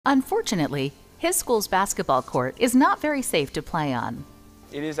Unfortunately, his school's basketball court is not very safe to play on.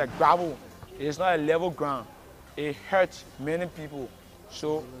 It is a gravel. It is not a level ground. It hurts many people.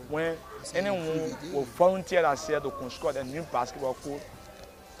 So when anyone will volunteer themselves to construct a new basketball court,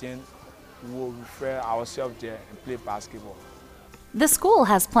 then we will refer ourselves there and play basketball. The school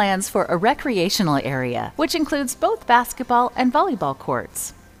has plans for a recreational area, which includes both basketball and volleyball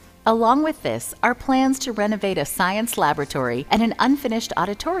courts. Along with this are plans to renovate a science laboratory and an unfinished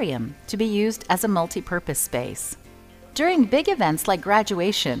auditorium to be used as a multi-purpose space. During big events like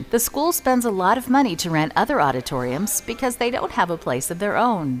graduation, the school spends a lot of money to rent other auditoriums because they don't have a place of their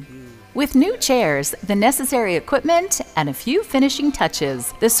own. With new chairs, the necessary equipment, and a few finishing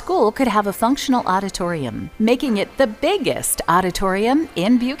touches, the school could have a functional auditorium, making it the biggest auditorium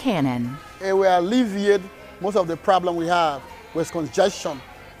in Buchanan. It will alleviate most of the problem we have with congestion.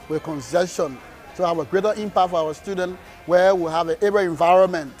 To have a greater impact for our students, where we have an able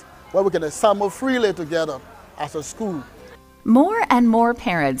environment where we can assemble freely together as a school. More and more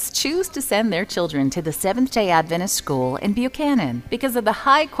parents choose to send their children to the Seventh-day Adventist School in Buchanan because of the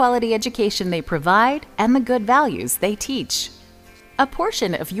high-quality education they provide and the good values they teach. A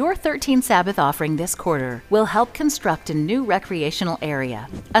portion of your 13th Sabbath offering this quarter will help construct a new recreational area,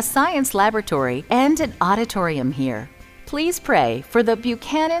 a science laboratory, and an auditorium here. Please pray for the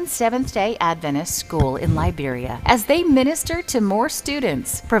Buchanan Seventh-day Adventist School in Liberia as they minister to more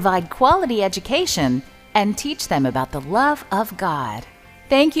students, provide quality education, and teach them about the love of God.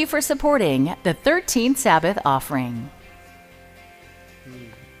 Thank you for supporting the 13th Sabbath offering.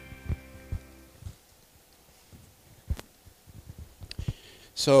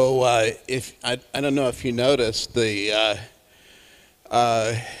 So if I don't know if you noticed the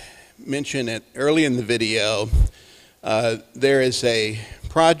mention it early in the video, there is a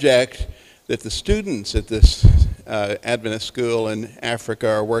project that the students at this Adventist school in Africa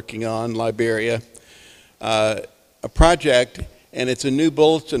are working on, Liberia, a project, and it's a new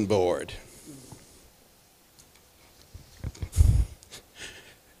bulletin board.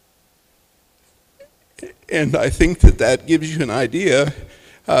 And I think that that gives you an idea.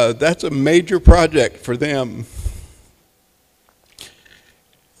 That's a major project for them.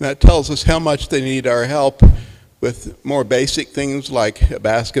 That tells us how much they need our help with more basic things like a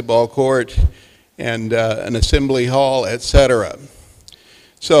basketball court and an assembly hall, etc.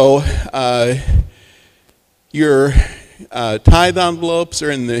 So your tithe envelopes are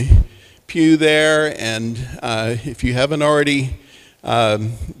in the pew there, and if you haven't already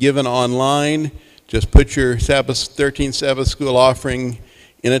given online, just put your 13th Sabbath School offering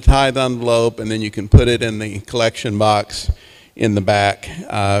in a tithe envelope, and then you can put it in the collection box in the back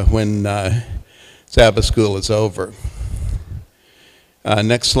when Sabbath School is over.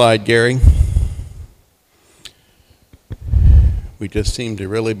 Next slide, Gary. We just seem to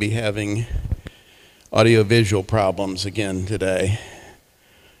really be having audio-visual problems again today.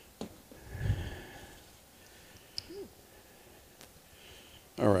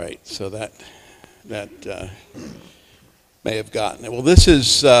 All right, so that may have gotten it. Well, this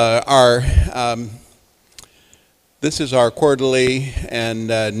is our quarterly and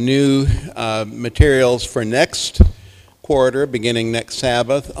new materials for next quarter, beginning next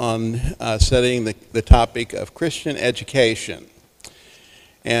Sabbath, on studying the topic of Christian education.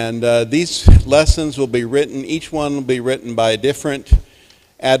 And these lessons will be written, each one will be written by a different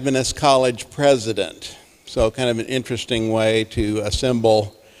Adventist college president. So kind of an interesting way to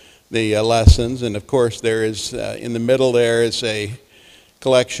assemble the lessons. And of course there is, in the middle there is a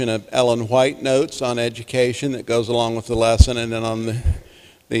collection of Ellen White notes on education that goes along with the lesson. And then on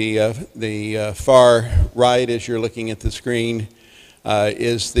the far right, as you're looking at the screen,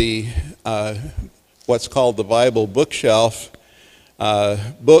 is the what's called the Bible bookshelf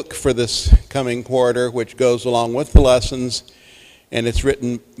book for this coming quarter, which goes along with the lessons, and it's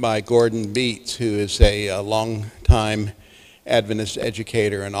written by Gordon Beats, who is a long-time Adventist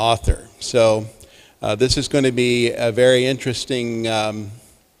educator and author. So this is going to be a very interesting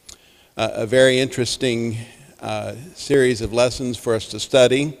series of lessons for us to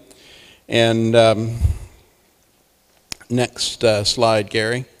study. And next slide,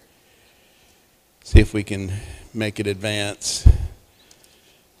 Gary. See if we can make it advance.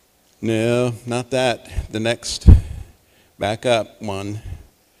 No, not that. The next, back up one.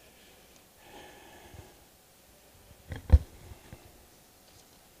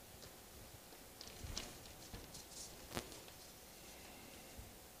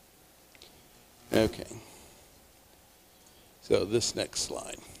 Okay. So this next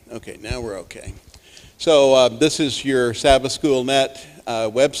slide. Okay, now we're okay. So this is your Sabbath School Net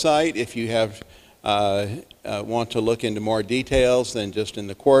website. If you have want to look into more details than just in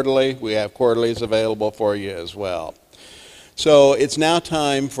the quarterly, we have quarterlies available for you as well. So it's now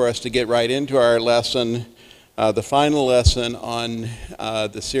time for us to get right into our lesson, the final lesson on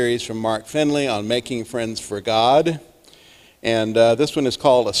the series from Mark Finley on making friends for God. And this one is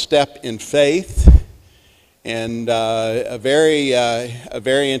called A Step in Faith, and a very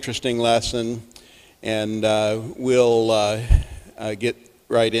interesting lesson. And we'll get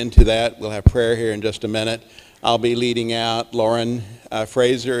right into that. We'll have prayer here in just a minute. I'll be leading out. Lauren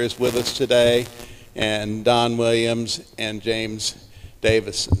Fraser is with us today, and Don Williams and James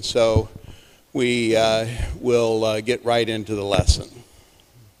Davison. So we will get right into the lesson.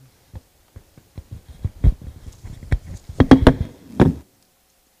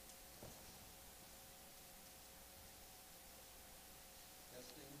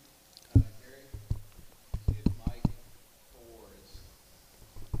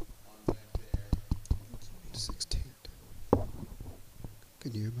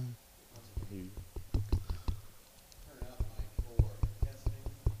 Can you hear me?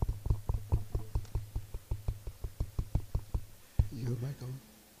 Your mic on?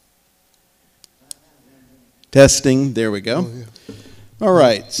 Testing, there we go. Oh, yeah. All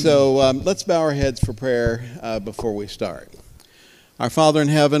right, so let's bow our heads for prayer before we start. Our Father in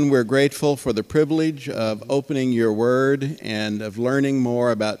heaven, we're grateful for the privilege of opening your word and of learning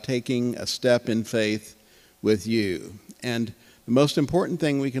more about taking a step in faith with you. And the most important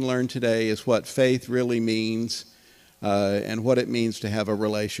thing we can learn today is what faith really means and what it means to have a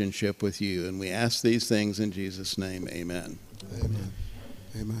relationship with you. And we ask these things in Jesus' name, amen. Amen.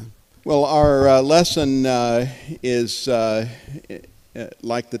 Amen. Well, our lesson is,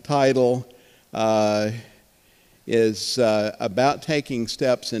 like the title, is about taking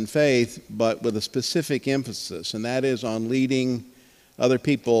steps in faith, but with a specific emphasis, and that is on leading other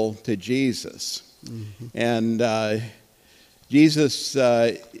people to Jesus. Mm-hmm. And Jesus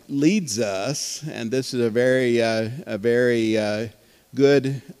leads us, and this is a very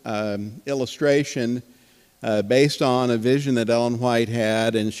good illustration based on a vision that Ellen White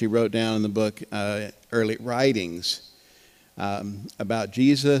had, and she wrote down in the book Early Writings about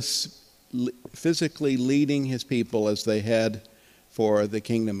Jesus physically leading his people as they head for the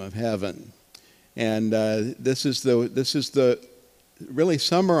kingdom of heaven. And this really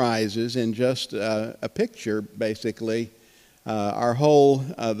summarizes in just a picture, basically, the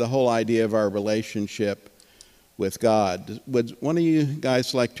whole idea of our relationship with God. Would one of you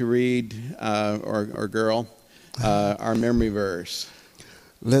guys like to read, or girl, our memory verse?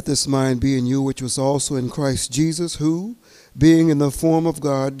 Let this mind be in you, which was also in Christ Jesus, who, being in the form of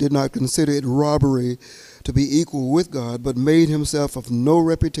God, did not consider it robbery to be equal with God, but made himself of no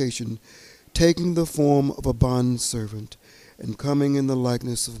reputation, taking the form of a bondservant, and coming in the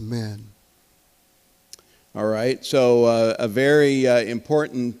likeness of men. All right, so a very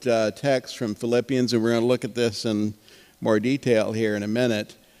important text from Philippians, and we're going to look at this in more detail here in a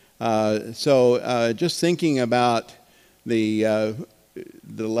minute. So just thinking about the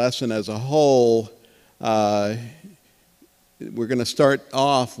lesson as a whole, we're going to start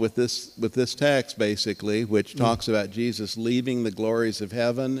off with this text, basically, which talks about Jesus leaving the glories of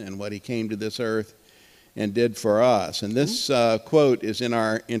heaven and what he came to this earth and did for us. And this quote is in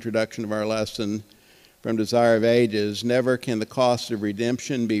our introduction of our lesson from Desire of Ages. Never can the cost of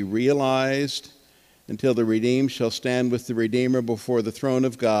redemption be realized until the redeemed shall stand with the Redeemer before the throne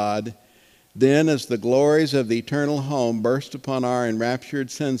of God. Then, as the glories of the eternal home burst upon our enraptured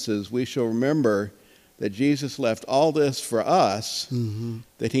senses, we shall remember that Jesus left all this for us,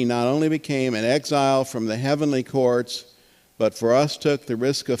 that he not only became an exile from the heavenly courts, but for us took the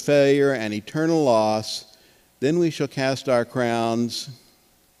risk of failure and eternal loss. Then we shall cast our crowns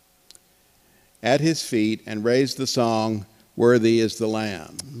at his feet and raise the song, Worthy is the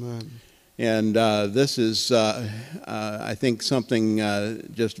Lamb. Amen. And this is, I think, something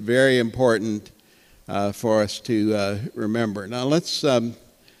just very important for us to remember. Now let's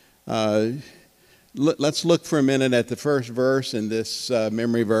look for a minute at the first verse in this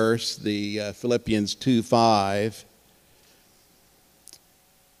memory verse, the Philippians 2:5.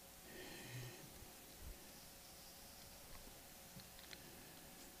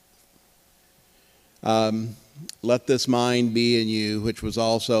 Let this mind be in you, which was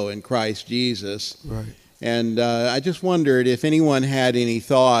also in Christ Jesus. Right. And I just wondered if anyone had any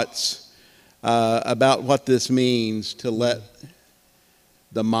thoughts about what this means to let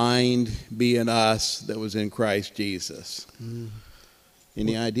the mind be in us that was in Christ Jesus.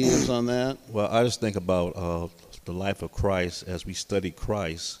 Any ideas on that? Well, I just think about the life of Christ as we study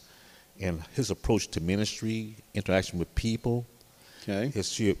Christ and his approach to ministry, interaction with people. Okay. It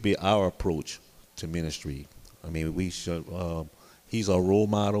should be our approach to ministry. I mean, we should. He's our role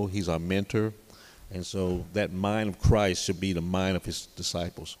model. He's our mentor, and so that mind of Christ should be the mind of his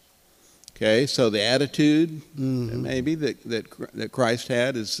disciples. Okay, so the attitude maybe that Christ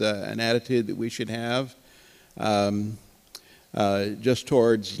had is an attitude that we should have just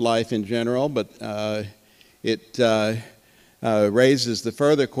towards life in general, but it raises the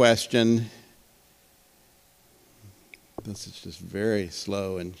further question. This is just very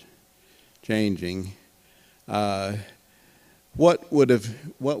slow and changing. What would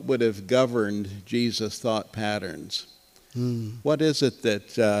have governed Jesus' thought patterns? What is it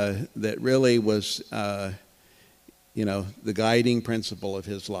that really was, the guiding principle of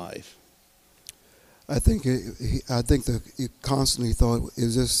his life? I think that he constantly thought,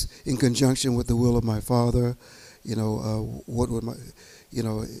 is this in conjunction with the will of my Father? What would my,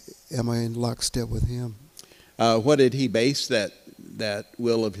 am I in lockstep with him? What did he base that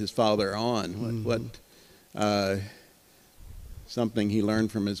will of his Father on? What something he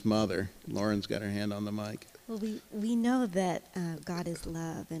learned from his mother? Lauren's got her hand on the mic. Well, we know that God is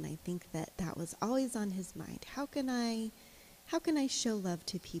love, and I think that was always on his mind. How can I show love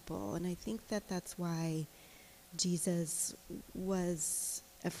to people? And I think that that's why Jesus was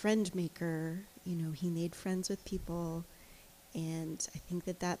a friend maker. He made friends with people, and I think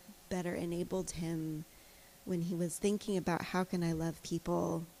that better enabled him when he was thinking about how can I love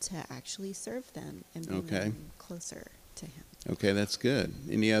people to actually serve them and bring them closer to him. Okay, that's good.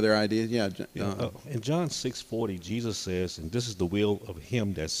 Any other ideas? Yeah. In John 6:40, Jesus says, and this is the will of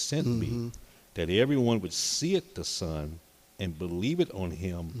him that sent me, that everyone would see it, the Son, and believe it on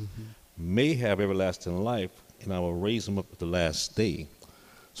him, may have everlasting life, and I will raise him up at the last day.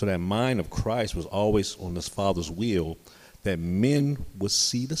 So that mind of Christ was always on his Father's will, that men would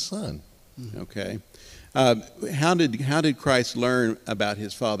see the Son. Okay. How did Christ learn about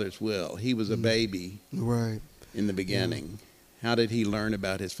his Father's will? He was a baby in the beginning. How did he learn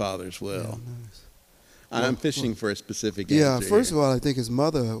about his Father's will? Yeah, nice. I'm fishing for a specific answer. Yeah, first of all, I think his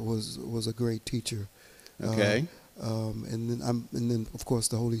mother was a great teacher. Okay. And then of course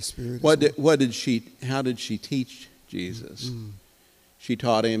the Holy Spirit. How did she teach Jesus? She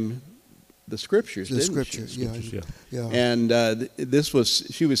taught him the scriptures, didn't she? Yeah. And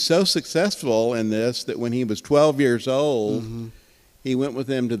she was so successful in this that when he was 12 years old, he went with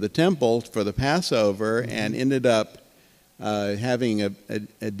them to the temple for the Passover and ended up having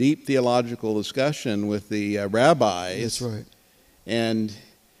a deep theological discussion with the rabbis. That's right. And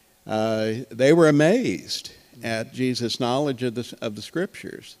they were amazed at Jesus' knowledge of the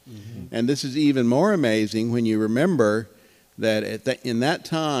scriptures. And this is even more amazing when you remember that in that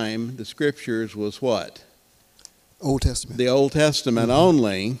time the scriptures was what? Old Testament. The Old Testament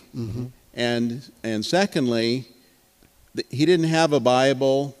only. And secondly, he didn't have a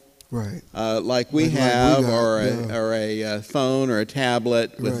Bible like we have, or a phone or a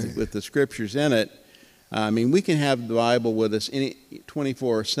tablet with the scriptures in it. I mean, we can have the Bible with us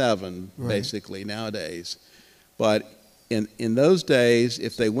 24/7 basically nowadays. But in those days,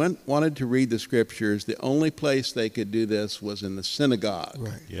 if they wanted to read the scriptures, the only place they could do this was in the synagogue.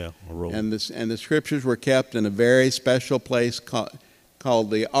 And the scriptures were kept in a very special place called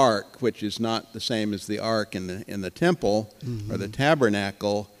the Ark, which is not the same as the Ark in the temple or the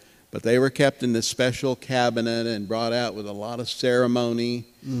tabernacle, but they were kept in this special cabinet and brought out with a lot of ceremony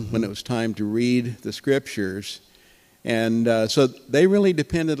when it was time to read the scriptures. And so they really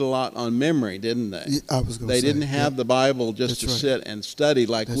depended a lot on memory, didn't they? I was going to say. They didn't have the Bible just to sit and study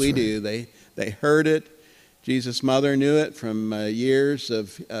like we do. They heard it. Jesus' mother knew it from years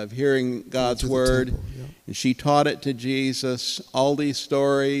of hearing God's word, and she taught it to Jesus. All these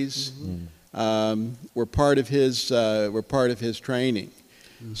stories were part of his training.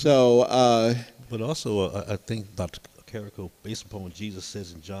 So, but also, I think Dr. Carrico, based upon what Jesus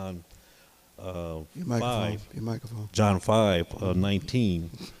says in John 5:19,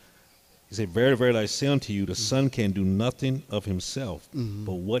 he said, "Very, very, I say unto you, the Son can do nothing of himself,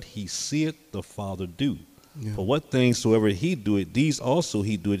 but what he seeth the Father do. For what things soever he doeth, these also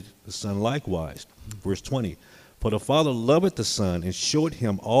he doeth the Son likewise." Verse 20, "For the Father loveth the Son, and showeth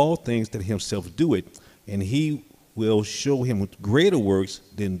him all things that himself doeth, and he will show him greater works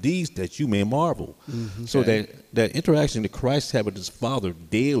than these, that you may marvel." So that interaction that Christ had with his Father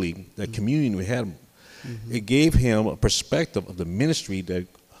daily, that communion we had, it gave him a perspective of the ministry that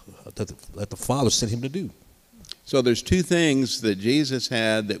the Father sent him to do. So there's two things that Jesus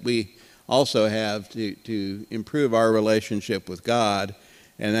had that we also have to improve our relationship with God,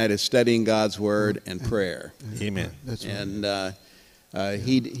 and that is studying God's word and prayer. Amen. That's right. And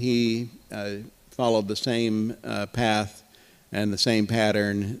he followed the same path and the same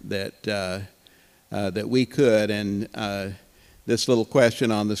pattern that that we could. And this little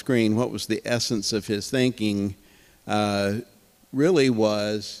question on the screen, what was the essence of his thinking, really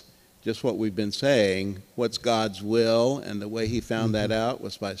was just what we've been saying. What's God's will? And the way he found that out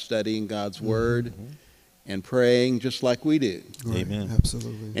was by studying God's word and praying just like we do. Right. Amen.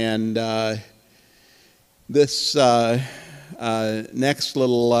 Absolutely. And this next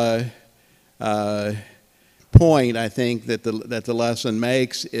little point, I think, that the lesson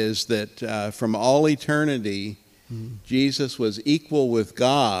makes is that from all eternity, Jesus was equal with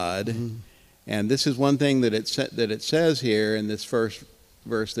God. And this is one thing that it says here in this first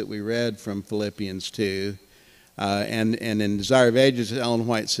verse that we read from Philippians 2. And in Desire of Ages, Ellen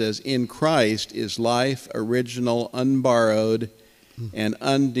White says, in Christ is life original, unborrowed, and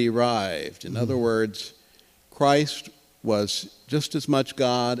underived. In other words, Christ was just as much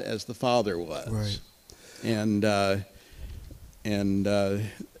God as the Father was. Right. And the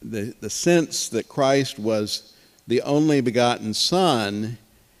sense that Christ was the only begotten Son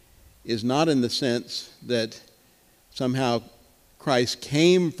is not in the sense that somehow Christ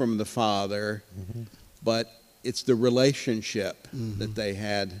came from the Father, but it's the relationship that they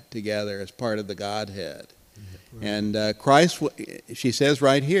had together as part of the Godhead. Right. And Christ, she says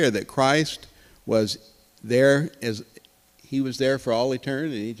right here that Christ was there as he was there for all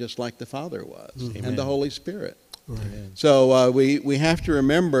eternity, just like the Father was, and the Holy Spirit. Right. So we have to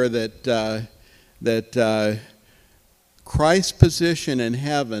remember that Christ's position in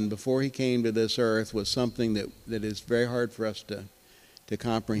heaven before he came to this earth was something that is very hard for us to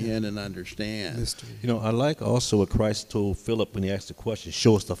comprehend and understand. Mystery. You know, I like also what Christ told Philip when he asked the question,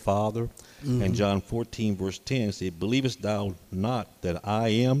 show us the Father. And John 14, verse 10 said, believest thou not that I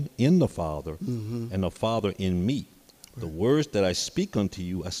am in the Father, and the Father in me? The words that I speak unto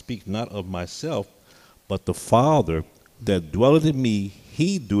you, I speak not of myself, but the Father that dwelleth in me,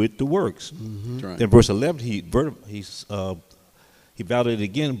 he doeth the works. Right. In verse 11, he validated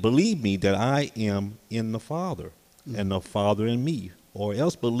again, believe me that I am in the Father, and the Father in me, or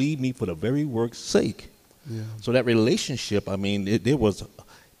else believe me for the very work's sake. Yeah. So that relationship, I mean, it was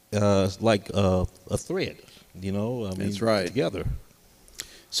like a thread, you know, I mean, That's right. together.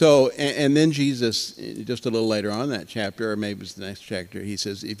 So, and then Jesus, just a little later on in that chapter, or maybe it's the next chapter, he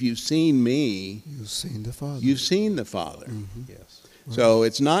says, if you've seen me, You've seen the Father. you've seen the Father. Yes. So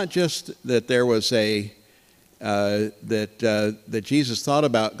it's not just that there was that Jesus thought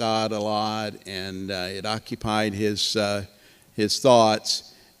about God a lot, and it occupied his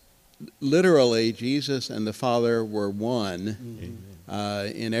thoughts. Literally, Jesus and the Father were one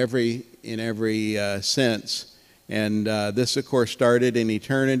in every sense. And this, of course, started in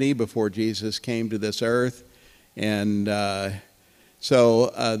eternity before Jesus came to this earth. And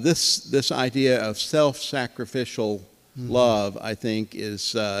so this idea of self-sacrificial love, I think,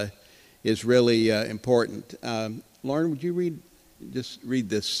 is really important. Lauren, would you just read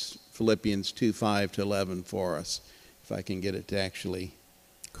this Philippians 2:5-11 for us, if I can get it to actually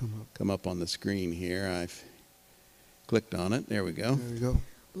come up on the screen here. I've clicked on it. There we go. There we go.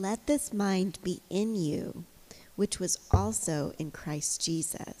 Let this mind be in you, which was also in Christ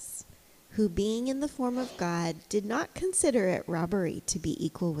Jesus, who being in the form of God did not consider it robbery to be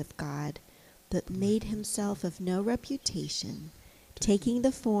equal with God, but made himself of no reputation, taking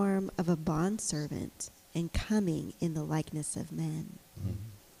the form of a bondservant and coming in the likeness of men.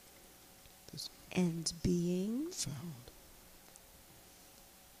 And being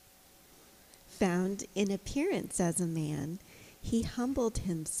found in appearance as a man, he humbled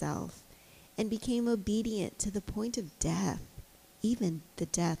himself and became obedient to the point of death, even the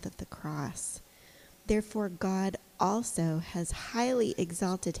death of the cross. Therefore God also has highly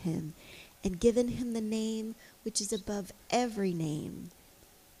exalted him and given him the name which is above every name,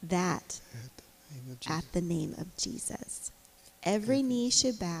 that at the name of Jesus every knee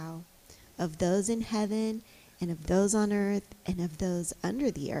should bow, of those in heaven and of those on earth and of those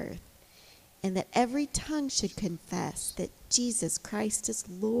under the earth, and that every tongue should confess that Jesus Christ is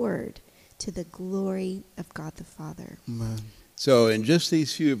Lord, to the glory of God the Father. Amen. So in just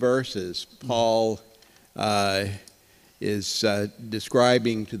these few verses, Paul is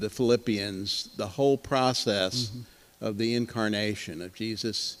describing to the Philippians the whole process of the incarnation of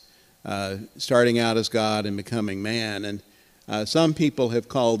Jesus, starting out as God and becoming man. And some people have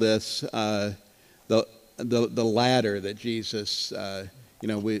called this the ladder that Jesus,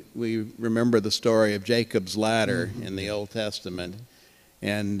 we remember the story of Jacob's ladder in the Old Testament.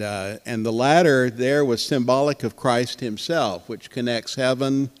 And the ladder there was symbolic of Christ himself, which connects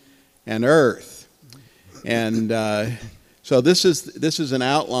heaven and earth. And so this is an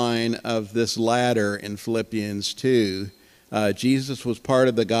outline of this ladder in Philippians 2. Jesus was part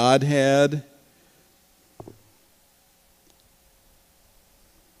of the Godhead,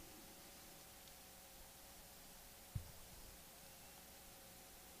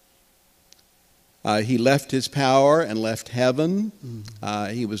 He left his power and left heaven.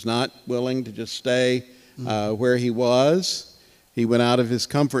 He was not willing to just stay where he was. He went out of his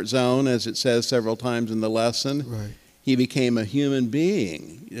comfort zone, as it says several times in the lesson. Right. He became a human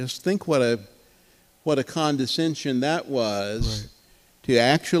being. Just think what a condescension that was, to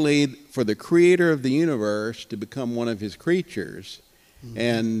actually, for the creator of the universe to become one of his creatures,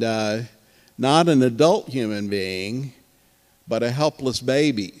 and not an adult human being, but a helpless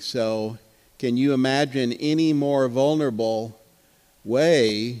baby. So can you imagine any more vulnerable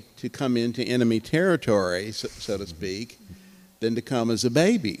way to come into enemy territory, so to speak, than to come as a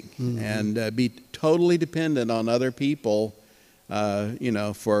baby and be totally dependent on other people,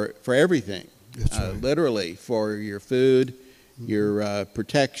 for everything. That's right. Literally, for your food, your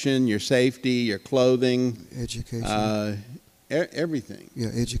protection, your safety, your clothing, Education. everything. Yeah,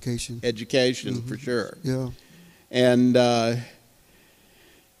 education. Education, for sure. Yeah. And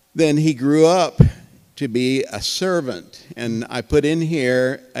then he grew up to be a servant. And I put in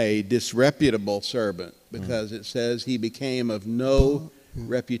here a disreputable servant, because it says he became of no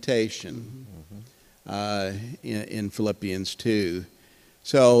reputation in Philippians 2.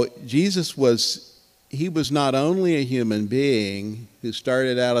 So Jesus was not only a human being who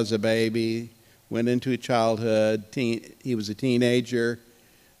started out as a baby, went into childhood, he was a teenager,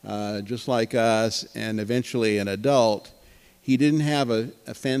 just like us, and eventually an adult. He didn't have a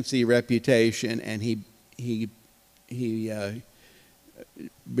fancy reputation, and he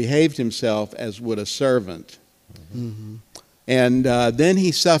behaved himself as would a servant. And then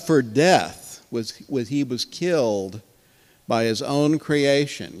he suffered death. He was killed by his own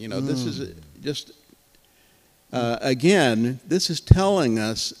creation. This is just, again, this is telling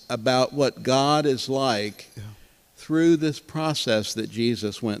us about what God is like through this process that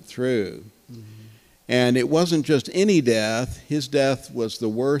Jesus went through. And it wasn't just any death. His death was the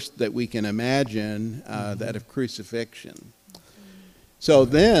worst that we can imagine, that of crucifixion. So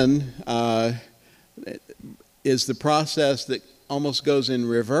then is the process that almost goes in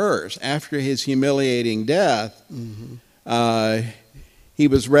reverse. After his humiliating death, he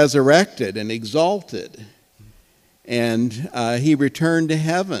was resurrected and exalted, and he returned to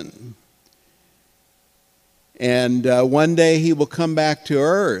heaven. And one day he will come back to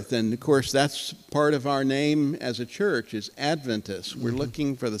earth. And, of course, that's part of our name as a church is Adventist. We're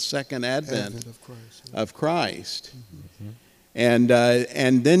looking for the second advent of Christ. And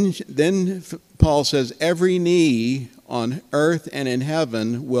then Paul says, every knee on earth and in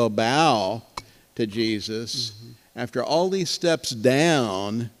heaven will bow to Jesus. After all these steps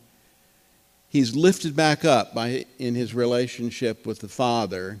down, he's lifted back up in his relationship with the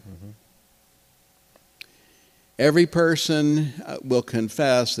Father. Every person will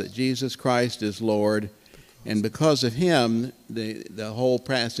confess that Jesus Christ is Lord, and because of him, the whole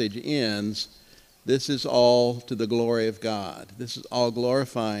passage ends. This is all to the glory of God. This is all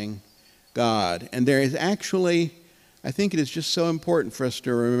glorifying God. And there is actually, I think it is just so important for us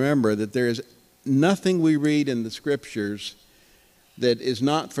to remember that there is nothing we read in the Scriptures that is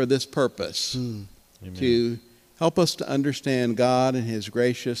not for this purpose, to help us to understand God and his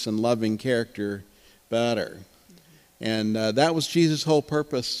gracious and loving character better. And that was Jesus' whole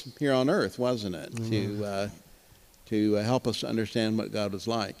purpose here on earth, wasn't it? To help us to understand what God was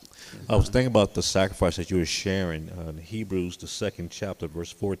like. I was thinking about the sacrifice that you were sharing. Hebrews, the 2nd chapter,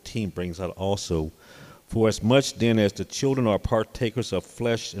 verse 14, brings out also, for as much then as the children are partakers of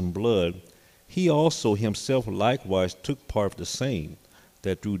flesh and blood, he also himself likewise took part of the same,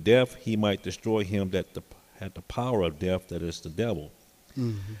 that through death he might destroy him that had the power of death, that is the devil.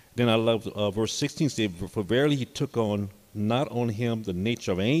 Then I love verse 16 says, for verily he took on not on him the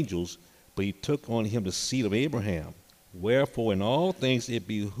nature of angels, but he took on him the seed of Abraham. Wherefore in all things it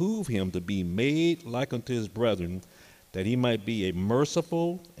behooved him to be made like unto his brethren, that he might be a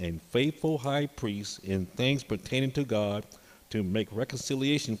merciful and faithful high priest in things pertaining to God, to make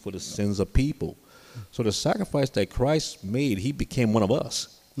reconciliation for the sins of people. So the sacrifice that Christ made, he became one of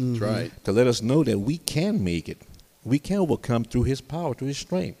us. That's right. To let us know that we can make it. We can overcome through his power, through his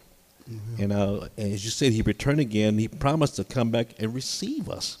strength. And as you said, he returned again. He promised to come back and receive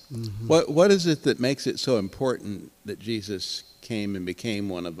us. What is it that makes it so important that Jesus came and became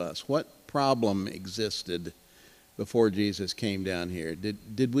one of us? What problem existed before Jesus came down here?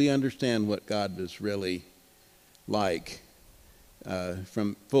 Did we understand what God was really like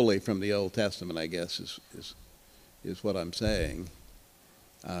from the Old Testament, I guess, is what I'm saying.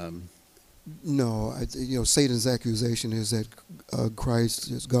 No, Satan's accusation is that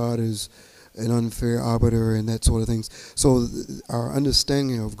Christ, God, is an unfair arbiter and that sort of things. So our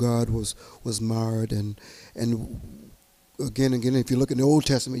understanding of God was marred, and again and again, if you look in the Old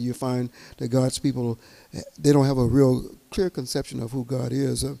Testament, you find that God's people, they don't have a real clear conception of who God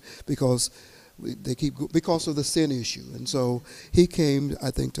is because because of the sin issue. And so he came,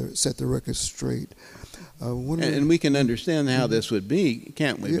 I think, to set the record straight. And we can understand how this would be,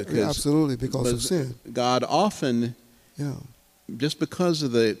 can't we? Yeah, absolutely, because of sin. God often, just because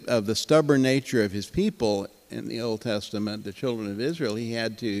of the stubborn nature of his people in the Old Testament, the children of Israel, he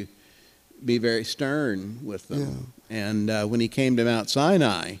had to be very stern with them. And when he came to Mount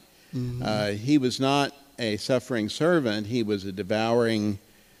Sinai, he was not a suffering servant. He was a devouring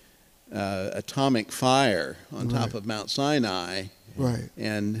atomic fire on top of Mount Sinai. Right.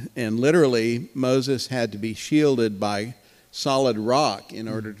 And literally, Moses had to be shielded by solid rock in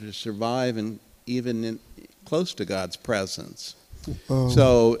order to survive and even close to God's presence.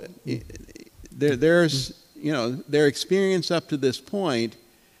 So there's, their experience up to this point,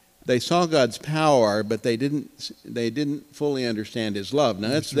 they saw God's power, but they didn't fully understand his love. Now,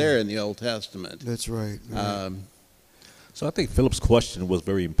 that's there in the Old Testament. That's right. So I think Philip's question was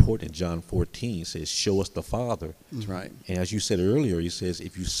very important. John 14 says, show us the Father. That's right. And as you said earlier, he says,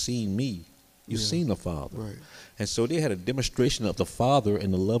 if you've seen me, you've seen the Father. Right. And so they had a demonstration of the Father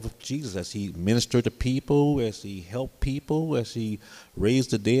and the love of Jesus as he ministered to people, as he helped people, as he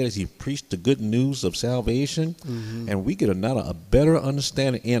raised the dead, as he preached the good news of salvation. And we get a better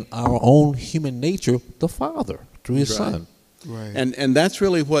understanding in our own human nature, the Father, through his Son. Right. And that's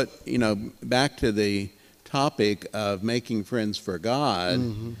really what, back to the topic of making friends for God,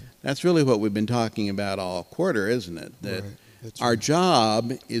 that's really what we've been talking about all quarter, isn't it? That our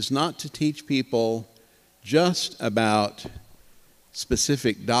job is not to teach people just about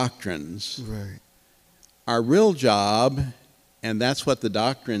specific doctrines. Right. Our real job, and that's what the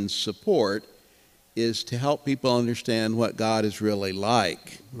doctrines support, is to help people understand what God is really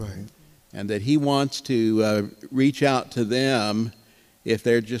like. Right. And that he wants to reach out to them if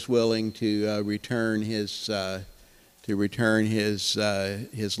they're just willing to return his love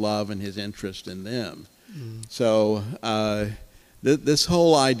and his interest in them. So this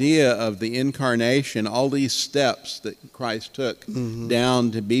whole idea of the incarnation, all these steps that Christ took down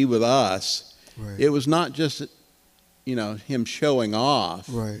to be with us, it was not just him showing off.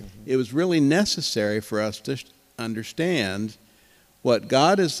 Right. It was really necessary for us to understand what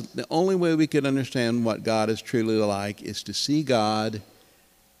God is. The only way we could understand what God is truly like is to see God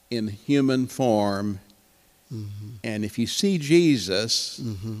in human form. And if you see Jesus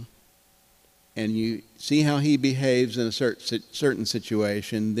and you see how he behaves in a certain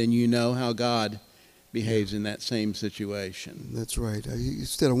situation, then you know how God behaves in that same situation. That's right. You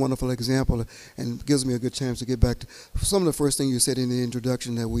set a wonderful example, and gives me a good chance to get back to some of the first things you said in the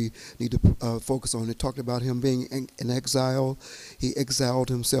introduction that we need to focus on. It talked about him being in exile. He exiled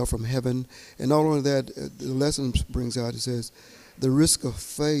himself from heaven. And not only that, the lesson brings out, it says, the risk of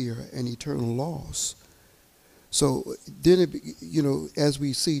failure and eternal loss. So then, as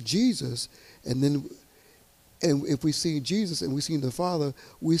we see Jesus, and if we see Jesus and we see the Father,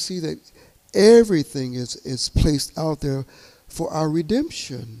 we see that everything is placed out there for our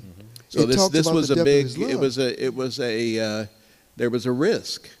redemption. So this was a big. There was a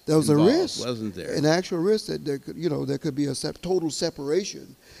risk. There was a risk, wasn't there? An actual risk that there could be a total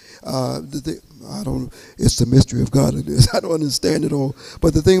separation. It's the mystery of God. I don't understand it all.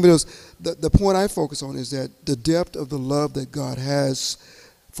 But the thing is, the point I focus on is that the depth of the love that God has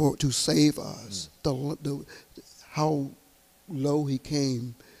to save us, how low he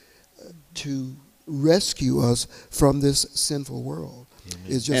came to rescue us from this sinful world.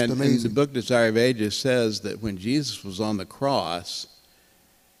 It's just amazing. And the book Desire of Ages says that when Jesus was on the cross,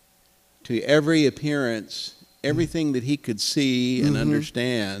 to every appearance, everything that he could see and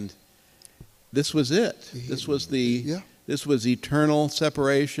understand, this was it. This was eternal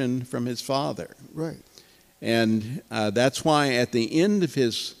separation from his Father. Right. And that's why at the end of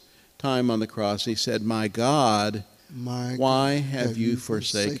his time on the cross, he said, "My God, why have you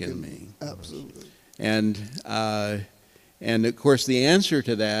forsaken me?" Absolutely. And of course, the answer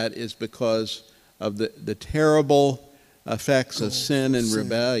to that is because of the terrible effects of sin and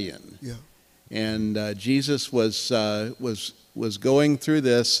rebellion. Yeah. And Jesus was going through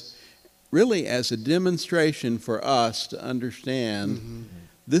this really as a demonstration for us to understand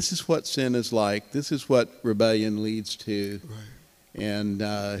this is what sin is like. This is what rebellion leads to. Right. And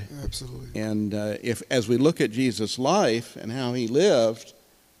absolutely. And if as we look at Jesus' life and how he lived,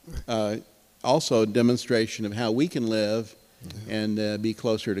 also a demonstration of how we can live and be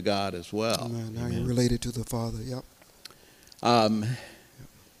closer to God as well. Amen. Now you're related to the Father. Yep.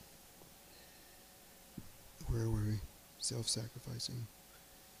 Where were we? Self-sacrificing,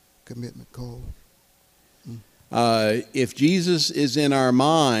 commitment, call. if Jesus is in our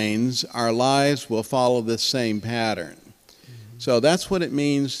minds, our lives will follow this same pattern. So that's what it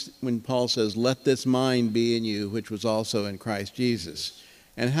means when Paul says, let this mind be in you, which was also in Christ Jesus.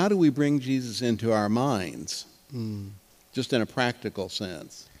 And how do we bring Jesus into our minds? Just in a practical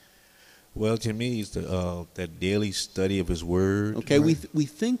sense. Well, to me, it's that daily study of his word. Okay, right. we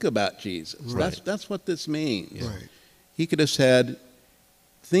think about Jesus. Right. That's what this means. Yeah. Right. He could have said,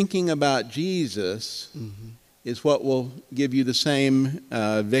 thinking about Jesus is what will give you the same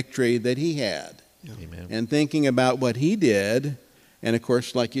victory that he had. Yeah. Amen. And thinking about what he did, and of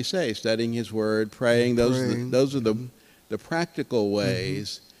course, like you say, studying his word, praying, those are the practical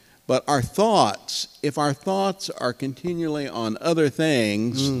ways. But our thoughts, if our thoughts are continually on other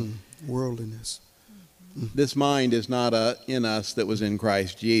things, worldliness, this mind is not in us that was in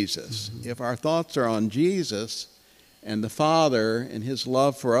Christ Jesus. If our thoughts are on Jesus and the Father and his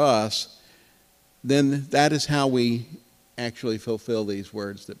love for us, then that is how we actually fulfill these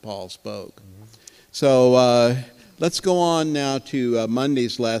words that Paul spoke. So let's go on now to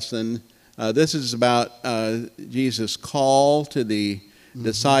Monday's lesson. This is about Jesus' call to the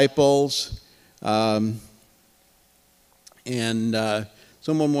disciples. And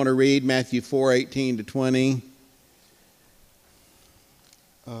someone want to read Matthew 4:18-20?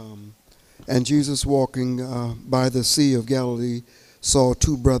 And Jesus, walking by the Sea of Galilee, saw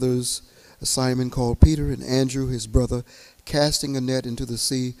two brothers, Simon called Peter and Andrew his brother, casting a net into the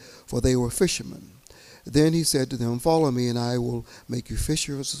sea, for they were fishermen. Then he said to them, follow me, and I will make you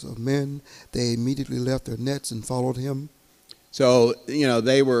fishers of men. They immediately left their nets and followed him. So,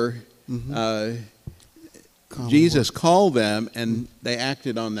 they were, Jesus called them, and they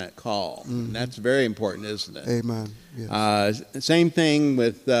acted on that call. And that's very important, isn't it? Amen. Yes. Same thing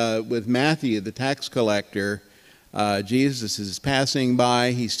with Matthew, the tax collector. Jesus is passing by.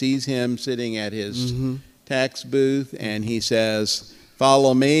 He sees him sitting at his tax booth, and he says,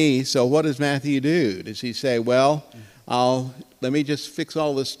 follow me. So what does Matthew do? Does he say, well, let me just fix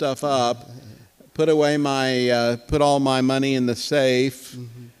all this stuff up, put all my money in the safe,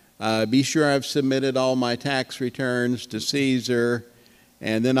 be sure I've submitted all my tax returns to Caesar,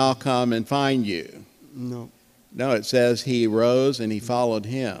 and then I'll come and find you? No, it says he rose and he followed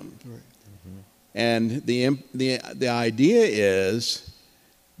him. Right. And the idea is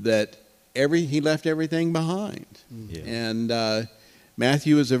that he left everything behind. Yeah. And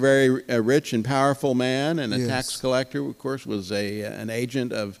Matthew was a very rich and powerful man, and a tax Yes. collector, of course, was an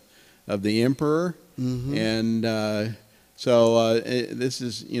agent of the emperor. And so this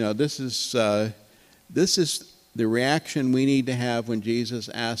is the reaction we need to have when Jesus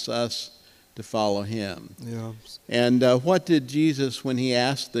asks us to follow him. Yeah. And what did Jesus, when he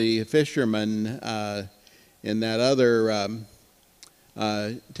asked the fishermen in that other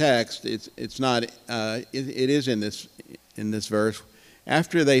text? It's not. It is in this verse.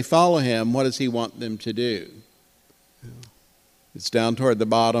 After they follow him, what does he want them to do? Yeah. It's down toward the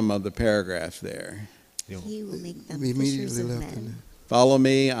bottom of the paragraph there. He will make them Immediately fishers of left in men. Follow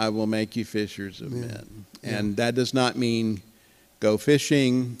me, I will make you fishers of men. And that does not mean go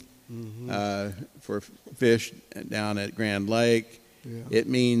fishing for fish down at Grand Lake. Yeah. It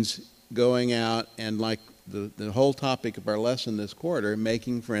means going out and, like the whole topic of our lesson this quarter,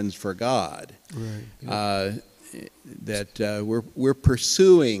 making friends for God. Right. That we're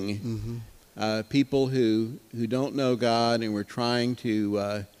pursuing people who don't know God, and we're trying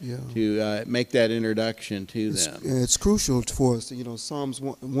to make that introduction to them. It's crucial for us. Psalms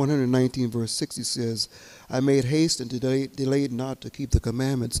 119 verse 60 says, I made haste and delayed not to keep the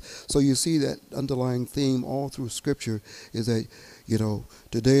commandments. So you see that underlying theme all through Scripture is that,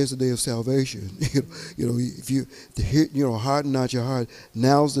 today is the day of salvation. If you harden not your heart,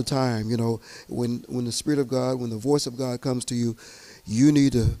 now's the time. When the Spirit of God, when the voice of God comes to you, you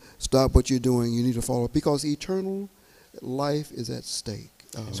need to stop what you're doing. You need to follow, because eternal life is at stake.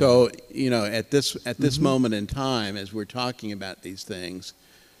 So, at this moment in time, as we're talking about these things,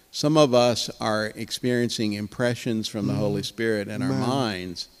 some of us are experiencing impressions from the Holy Spirit in our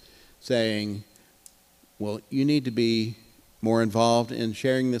minds saying, well, you need to be more involved in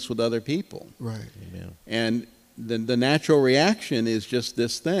sharing this with other people. Right. Amen. And the natural reaction is just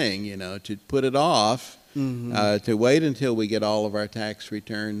this thing, to put it off, to wait until we get all of our tax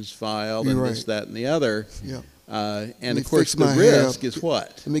returns filed, and this, that, and the other. Yeah. And of course, the risk is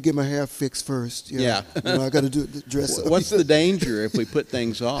what? Let me get my hair fixed first. Yeah. I got to dress up. What's the danger if we put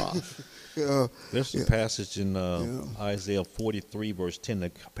things off? There's a passage in Isaiah 43, verse 10,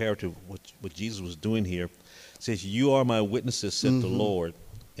 that compared to what Jesus was doing here. It says, you are my witnesses, said the Lord,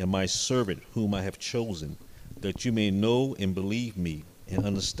 and my servant whom I have chosen, that you may know and believe me, and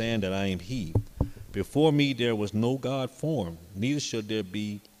understand that I am he. Before me there was no God formed, neither shall there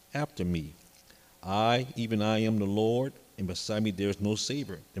be after me. I, even I, am the Lord, and beside me there is no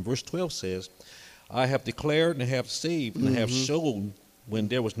Savior. And verse 12 says, I have declared and have saved and have shown when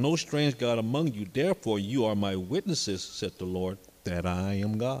there was no strange God among you. Therefore you are my witnesses, said the Lord, that I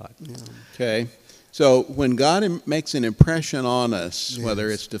am God. Yeah. Okay. So when God makes an impression on us, Yes. whether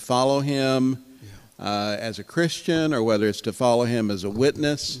it's to follow him as a Christian or whether it's to follow him as a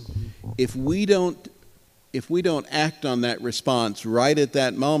witness, if we don't act on that response right at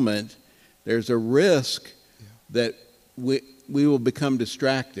that moment, there's a risk that we will become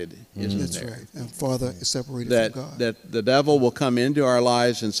distracted, isn't That's there? right. And farther separated That, from God. that the devil will come into our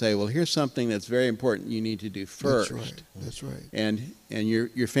lives and say, well, here's something that's very important you need to do first. That's right. That's right. And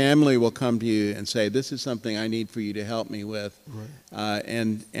your family will come to you and say, this is something I need for you to help me with. Right.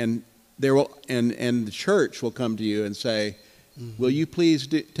 And the church will come to you and say, will you please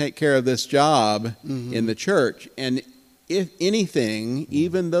take care of this job in the church? And if anything,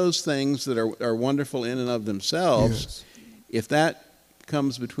 even those things that are wonderful in and of themselves, Yes. if that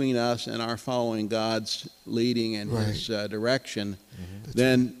comes between us and our following God's leading and Right. his direction,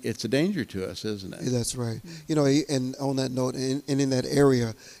 then it's a danger to us, isn't it? That's right. You know, and on that note, and in that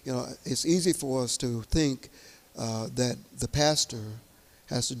area, you know, it's easy for us to think that the pastor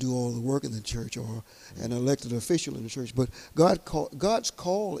has to do all the work in the church or an elected official in the church. But God's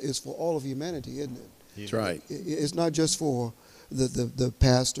call is for all of humanity, isn't it? That's right. It's not just for the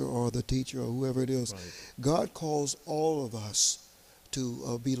pastor or the teacher or whoever it is. Right. God calls all of us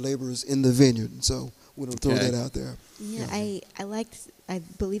to be laborers in the vineyard. So we don't throw Okay. that out there. Yeah, I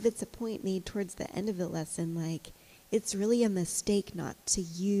believe it's a point made towards the end of the lesson, like it's really a mistake not to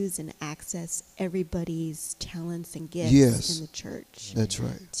use and access everybody's talents and gifts Yes. in the church That's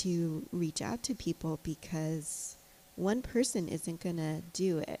right. to reach out to people, because one person isn't going to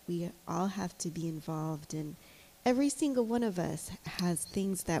do it. We all have to be involved, and every single one of us has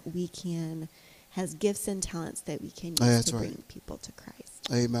things that has gifts and talents that we can use That's to right. bring people to Christ.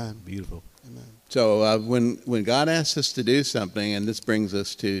 Amen. Beautiful. Amen. So when God asks us to do something, and this brings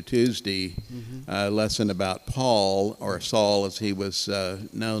us to Tuesday lesson about Paul, or Saul as he was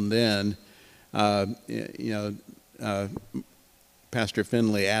known then, Pastor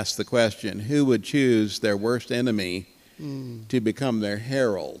Finley asked the question, who would choose their worst enemy to become their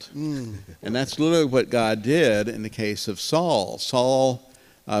herald? And that's literally what God did in the case of Saul. Saul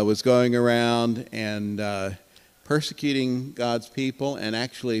was going around and persecuting God's people and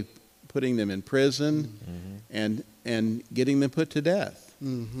actually putting them in prison and getting them put to death.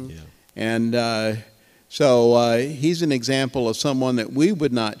 Yeah. And so he's an example of someone that we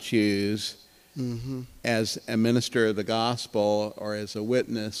would not choose as a minister of the gospel or as a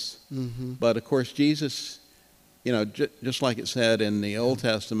witness. But of course, Jesus, just like it said in the Old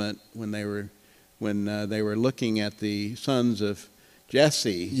Testament when they were looking at the sons of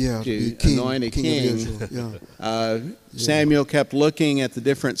Jesse to anoint a king. Samuel kept looking at the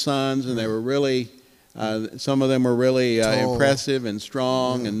different sons, and they were really, some of them were really impressive and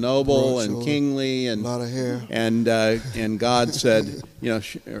strong and noble and kingly, and a lot of hair. And God said,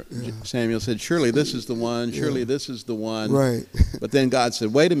 Samuel said, surely this is the one, surely this is the one. Right. But then God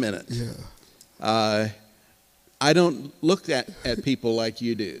said, wait a minute. Yeah. I don't look at people like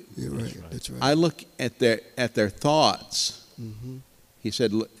you do. You're right. That's right. I look at their thoughts. He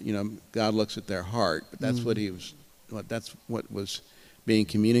said, God looks at their heart, but that's that's what was being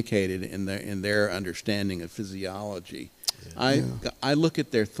communicated in their understanding of physiology. I look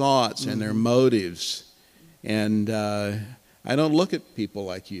at their thoughts and their motives, and I don't look at people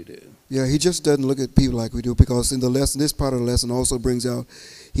like you do. Yeah, he just doesn't look at people like we do, because in the lesson, this part of the lesson also brings out,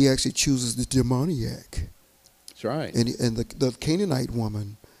 he actually chooses the demoniac. That's right. And the Canaanite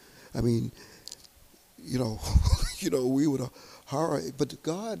woman, I mean, we would horror, but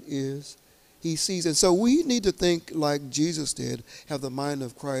God is, he sees. And so we need to think like Jesus did, have the mind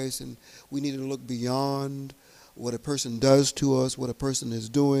of Christ, and we need to look beyond what a person does to us, what a person is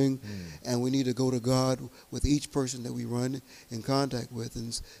doing, and we need to go to God with each person that we run in contact with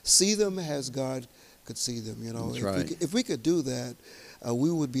and see them as God could see them. That's right. If we could do that,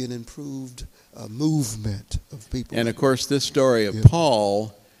 we would be an improved movement of people. And of course, this story of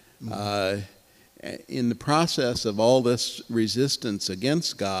Paul, in the process of all this resistance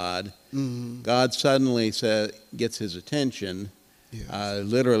against God, God suddenly gets his attention,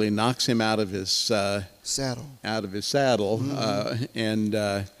 literally knocks him out of his saddle,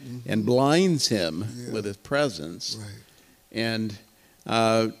 and blinds him with his presence. Right. And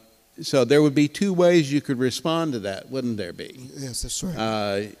so there would be two ways you could respond to that, wouldn't there be? Yes, that's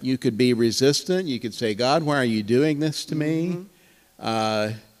right. You could be resistant. You could say, God, why are you doing this to me?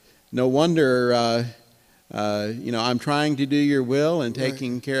 no wonder, I'm trying to do your will and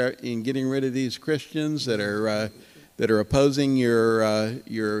taking care and getting rid of these Christians that are opposing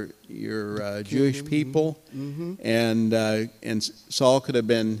your Jewish people. And Saul could have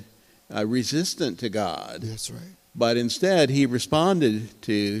been resistant to God. That's right. But instead, he responded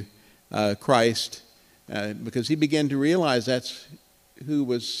to Christ because he began to realize that's who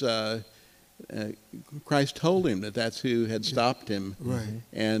was. Christ told him that's who had stopped him,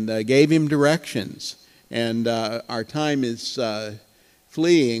 and gave him directions. And our time is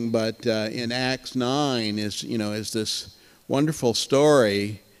fleeing, but in Acts 9 is this wonderful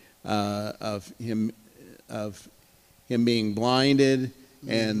story of him being blinded,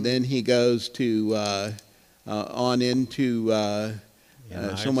 and then he goes to on into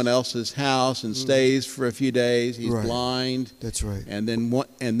someone else's house and stays for a few days. He's blind. That's right. And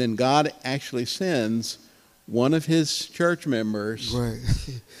then God actually sends one of his church members,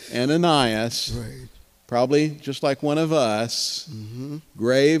 Ananias, probably just like one of us,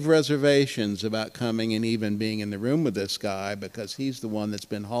 grave reservations about coming and even being in the room with this guy, because he's the one that's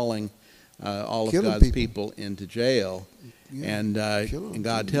been hauling all of God's people into jail. And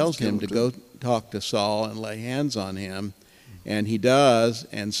God tells him to go talk to Saul and lay hands on him. And he does,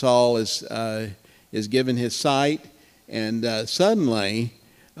 and Saul is given his sight, and suddenly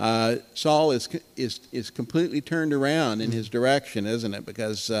Saul is completely turned around in his direction, isn't it?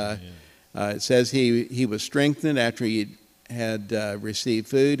 Because it says he was strengthened after he had received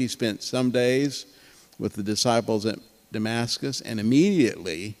food. He spent some days with the disciples at Damascus, and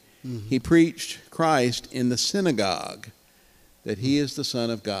immediately he preached Christ in the synagogue, that he is the Son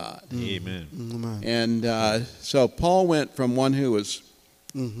of God. Amen. And so Paul went from one who was,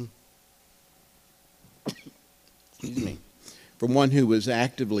 from one who was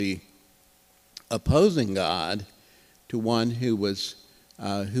actively opposing God to one who was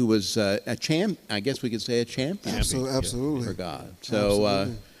a champ. I guess we could say a champion. Absolutely. For God. So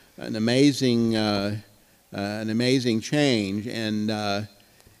an amazing change. And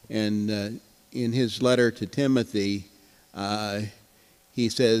in his letter to Timothy, he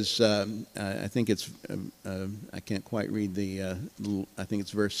says, I think it's, I can't quite read I think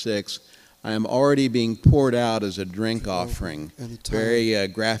it's verse 6, I am already being poured out as a drink offering. Very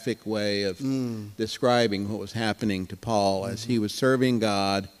graphic way of describing what was happening to Paul as he was serving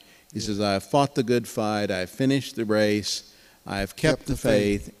God. He says, I have fought the good fight, I have finished the race, I have kept the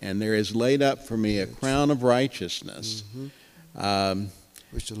faith, and there is laid up for me a crown of righteousness,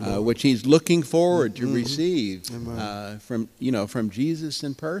 which he's looking forward to receive from Jesus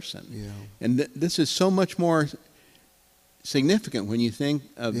in person. And this is so much more significant when you think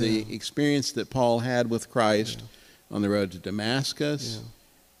of the experience that Paul had with Christ on the road to Damascus,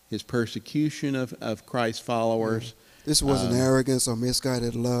 his persecution of Christ's followers. This wasn't arrogance or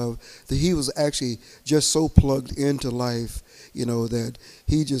misguided love. That he was actually just so plugged into life, that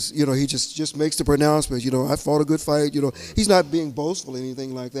he just makes the pronouncement, I fought a good fight, He's not being boastful or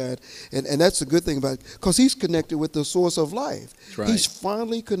anything like that. And that's a good thing about it, because he's connected with the source of life. Right. He's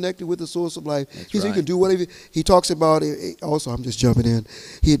finally connected with the source of life. That's He right. can do whatever. He talks about it. Also, I'm just jumping in.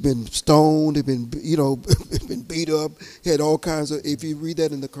 He had been stoned, he'd been, been beat up. He had all kinds of, if you read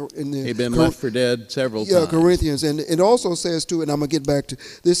that in the He'd been left for dead several times. Corinthians. And it also says, too, and I'm going to get back to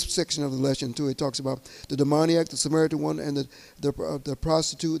this section of the lesson, too. It talks about the demoniac, the Samaritan one, and the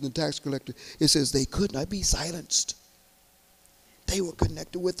prostitute and the tax collector. It says they could not be silenced. They were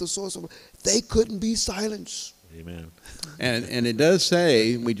connected with the source of. They couldn't be silenced. Amen. And it does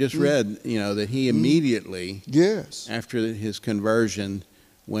say, we just read, that he immediately, after his conversion,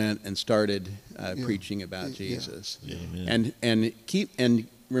 went and started preaching about Jesus. Amen. And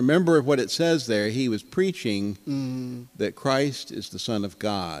remember what it says there. He was preaching that Christ is the Son of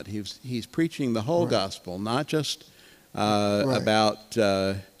God. He's preaching the whole gospel, not just about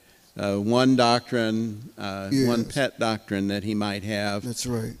one doctrine, one pet doctrine that he might have. That's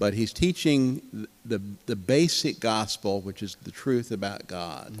right. But he's teaching the basic gospel, which is the truth about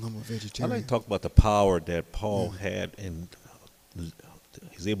God. I'm a vegetarian. I'd like to talk about the power that Paul had, and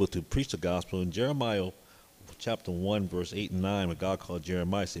he's able to preach the gospel. In Jeremiah chapter 1, verse 8 and 9, where God called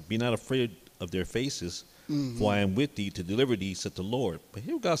Jeremiah, said, "Be not afraid of their faces, for I am with thee to deliver thee," said the Lord. But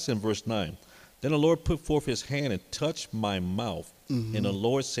here God said in verse 9, "Then the Lord put forth his hand and touched my mouth. And the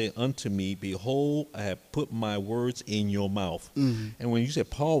Lord said unto me, Behold, I have put my words in your mouth." And when you said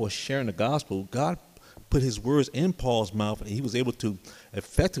Paul was sharing the gospel, God put his words in Paul's mouth, and he was able to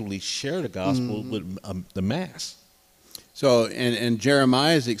effectively share the gospel with the mass. So, and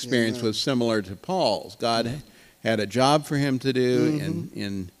Jeremiah's experience was similar to Paul's. God had a job for him to do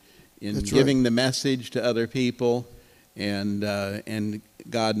in giving the message to other people. And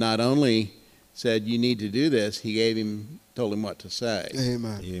God not only said, you need to do this, he told him what to say.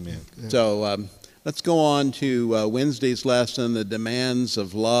 Amen. Amen. Yeah. So let's go on to Wednesday's lesson, the demands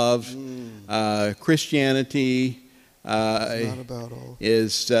of love. Christianity It's not about all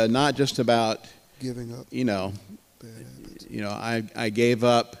is not just about, giving up bad habits, I gave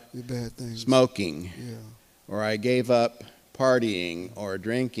up the bad things. smoking, Yeah. or I gave up partying or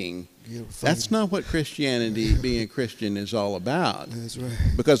drinking. That's not what Christianity, being a Christian, is all about. That's right.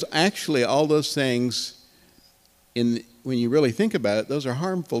 Because actually all those things, when you really think about it, those are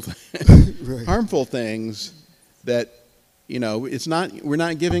harmful Right. harmful things that, it's not, we're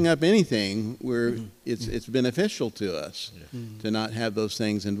not giving up anything. It's beneficial to us to not have those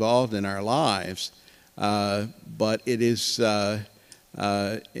things involved in our lives. But it is,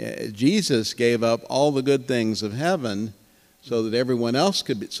 Jesus gave up all the good things of heaven so that everyone else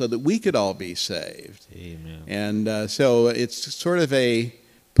so that we could all be saved. Amen. And so it's sort of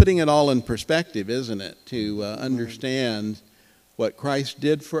putting it all in perspective, isn't it? To understand what Christ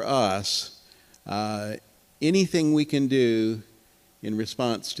did for us. Anything we can do in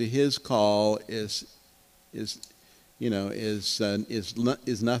response to his call is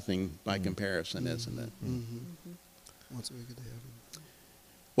nothing by comparison, isn't it? Once we get to heaven.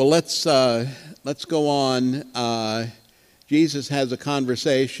 Well, let's go on. Jesus has a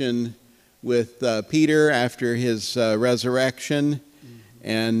conversation with Peter after his resurrection,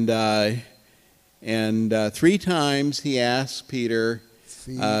 and 3 times he asks Peter,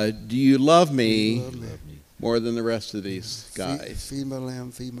 "Do you love me more than the rest of these guys?" Feed my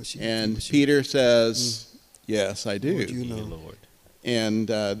lamb, feed my sheep. And feed my sheep. Peter says, "Yes, I do." Lord, you know. Lord. And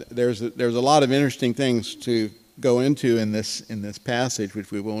there's a lot of interesting things to go into in this passage,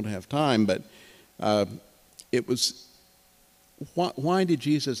 which we won't have time. But it was why did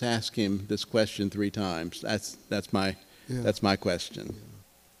Jesus ask him this question 3 times? That's my question.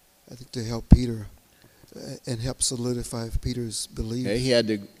 I think to help Peter and help solidify Peter's belief. Okay, he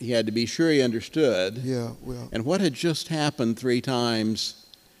had to be sure he understood. Yeah, well. And what had just happened 3 times?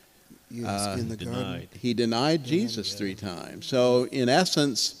 Yes, in the garden. He denied Jesus 3 times. So in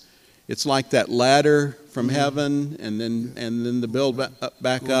essence, it's like that ladder from heaven, and then the build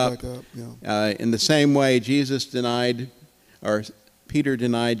back up. Yeah. In the same way, Peter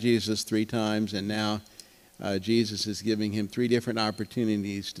denied Jesus 3 times, and now Jesus is giving him 3 different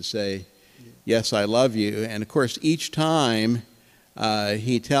opportunities to say, "Yes, I love you." And of course, each time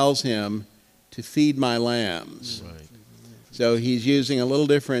he tells him to feed my lambs. Right. So he's using a little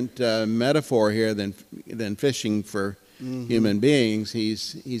different metaphor here than fishing for human beings.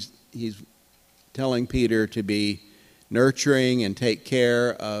 He's telling Peter to be nurturing and take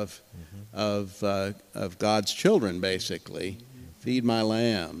care of God's children, basically. Feed my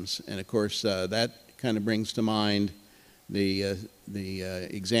lambs. And of course, that kind of brings to mind the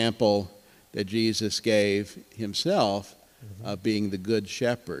example that Jesus gave himself of being the good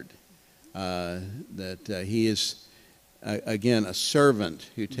shepherd. That he is, again, a servant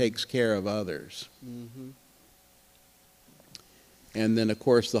who takes care of others. And then, of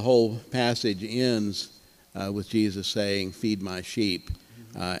course, the whole passage ends with Jesus saying, "Feed my sheep,"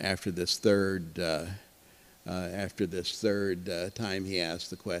 after this third time he asked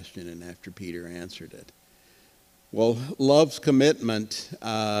the question, and after Peter answered it. Well, love's commitment,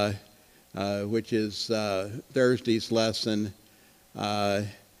 which is Thursday's lesson.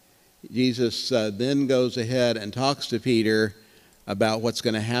 Jesus then goes ahead and talks to Peter about what's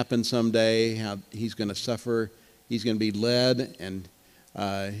going to happen someday, how he's going to suffer. He's going to be led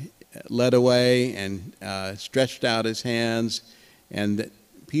away and stretched out his hands. And that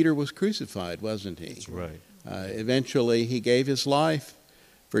Peter was crucified, wasn't he? That's right. Eventually, he gave his life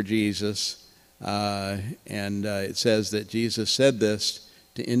for Jesus. And it says that Jesus said this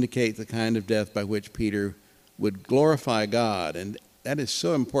to indicate the kind of death by which Peter would glorify God. And that is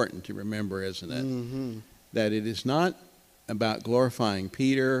so important to remember, isn't it? That it is not about glorifying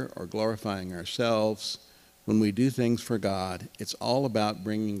Peter or glorifying ourselves. When we do things for God, it's all about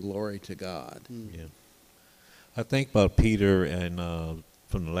bringing glory to God. Yeah. I think about Peter, and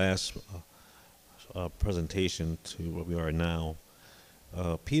from the last presentation to where we are now,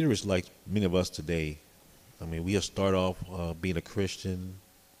 Peter is like many of us today. I mean, we have started off being a Christian,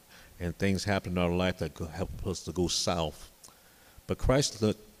 and things happen in our life that help us to go south. But Christ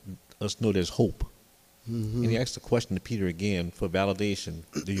let us know there's hope. And he asked the question to Peter again for validation,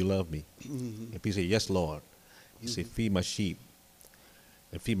 "Do you love me?" And Peter said, "Yes, Lord." He said, "Feed my sheep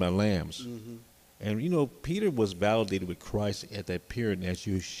and feed my lambs." And, Peter was validated with Christ at that period. And as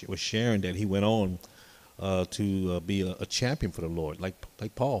you were sharing that, he went on to be a champion for the Lord, like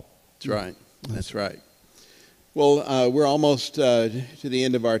Paul. That's right. That's right. Well, we're almost to the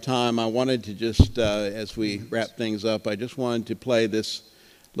end of our time. I wanted to just, as we wrap things up, I just wanted to play this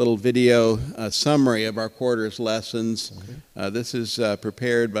little video summary of our quarters lessons. Okay. This is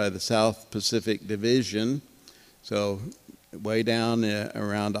prepared by the South Pacific Division, so way down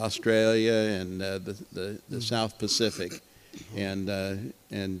around Australia and the South Pacific.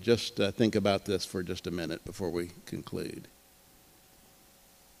 And just think about this for just a minute before we conclude.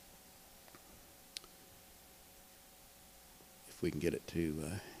 If we can get it to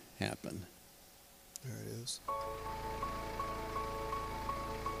happen. There it is.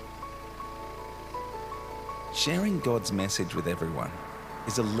 Sharing God's message with everyone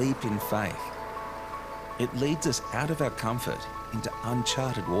is a leap in faith. It leads us out of our comfort into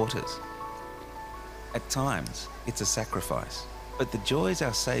uncharted waters. At times, it's a sacrifice, but the joys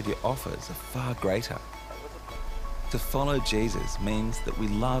our Saviour offers are far greater. To follow Jesus means that we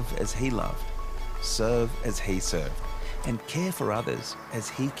love as He loved, serve as He served, and care for others as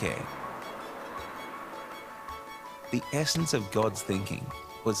He cared. The essence of God's thinking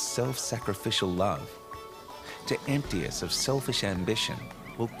was self-sacrificial love. To empty us of selfish ambition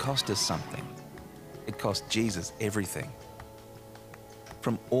will cost us something. It cost Jesus everything.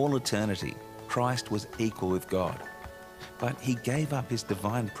 From all eternity, Christ was equal with God, but He gave up His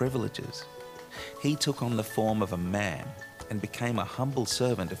divine privileges. He took on the form of a man and became a humble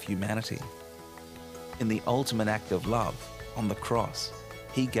servant of humanity. In the ultimate act of love, on the cross,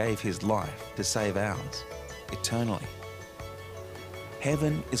 He gave His life to save ours, eternally.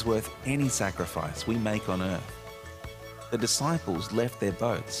 Heaven is worth any sacrifice we make on earth. The disciples left their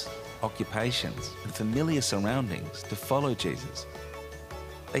boats, occupations, and familiar surroundings to follow Jesus.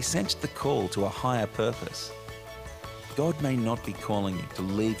 They sensed the call to a higher purpose. God may not be calling you to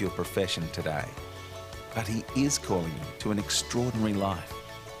leave your profession today, but He is calling you to an extraordinary life.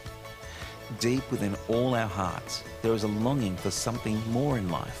 Deep within all our hearts, there is a longing for something more in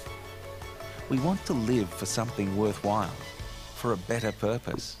life. We want to live for something worthwhile, for a better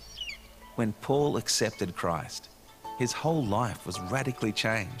purpose. When Paul accepted Christ, his whole life was radically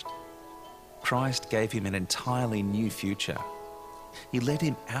changed. Christ gave him an entirely new future. He led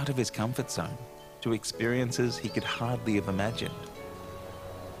him out of his comfort zone to experiences he could hardly have imagined.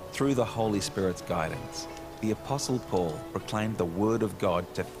 Through the Holy Spirit's guidance, the Apostle Paul proclaimed the Word of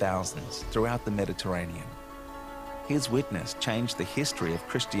God to thousands throughout the Mediterranean. His witness changed the history of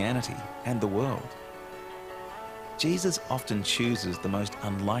Christianity and the world. Jesus often chooses the most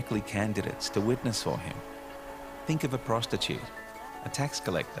unlikely candidates to witness for Him. Think of a prostitute, a tax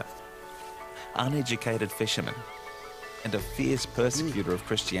collector, uneducated fisherman, and a fierce persecutor of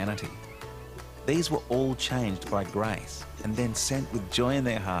Christianity. These were all changed by grace and then sent with joy in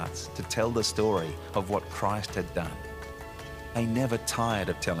their hearts to tell the story of what Christ had done. They never tired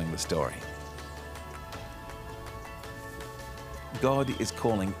of telling the story. God is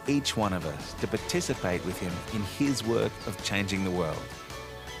calling each one of us to participate with Him in His work of changing the world.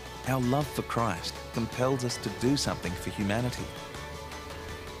 Our love for Christ compels us to do something for humanity.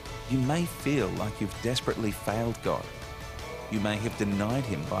 You may feel like you've desperately failed God. You may have denied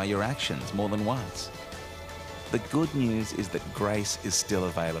Him by your actions more than once. The good news is that grace is still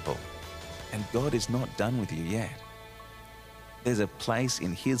available, and God is not done with you yet. There's a place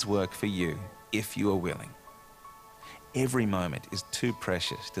in His work for you if you are willing. Every moment is too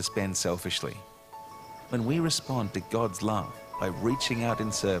precious to spend selfishly. When we respond to God's love by reaching out in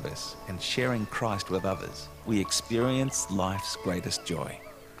service and sharing Christ with others, we experience life's greatest joy.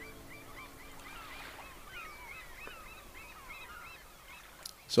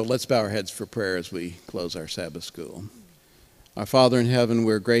 So let's bow our heads for prayer as we close our Sabbath school. Our Father in heaven,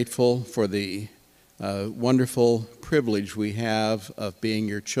 we're grateful for the wonderful privilege we have of being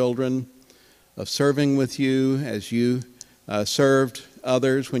your children, of serving with you as you served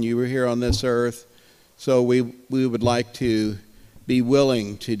others when you were here on this earth. So we would like to be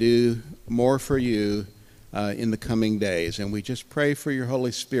willing to do more for you in the coming days. And we just pray for your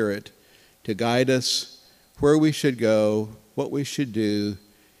Holy Spirit to guide us where we should go, what we should do,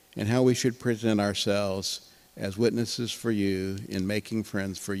 and how we should present ourselves as witnesses for you in making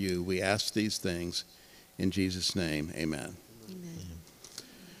friends for you. We ask these things in Jesus' name. Amen. Amen.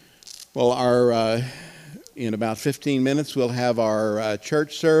 Well, in about 15 minutes, we'll have our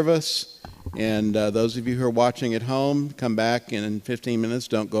church service. And those of you who are watching at home, come back in 15 minutes.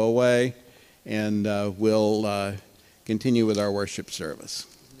 Don't go away. And we'll continue with our worship service.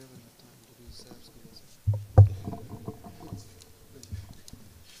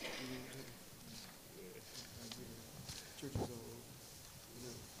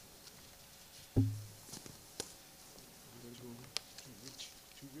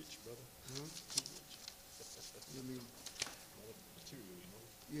 Too rich, brother. Too rich.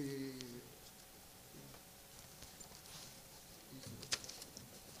 I'm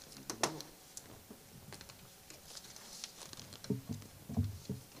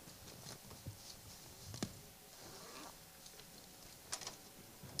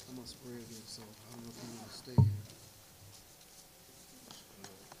gonna spread it, so I don't know if you want to stay here.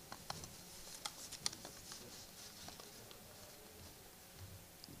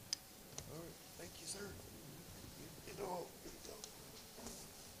 All right, thank you, sir. Get it all.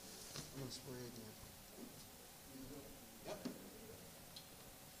 I'm gonna spread it. Yep.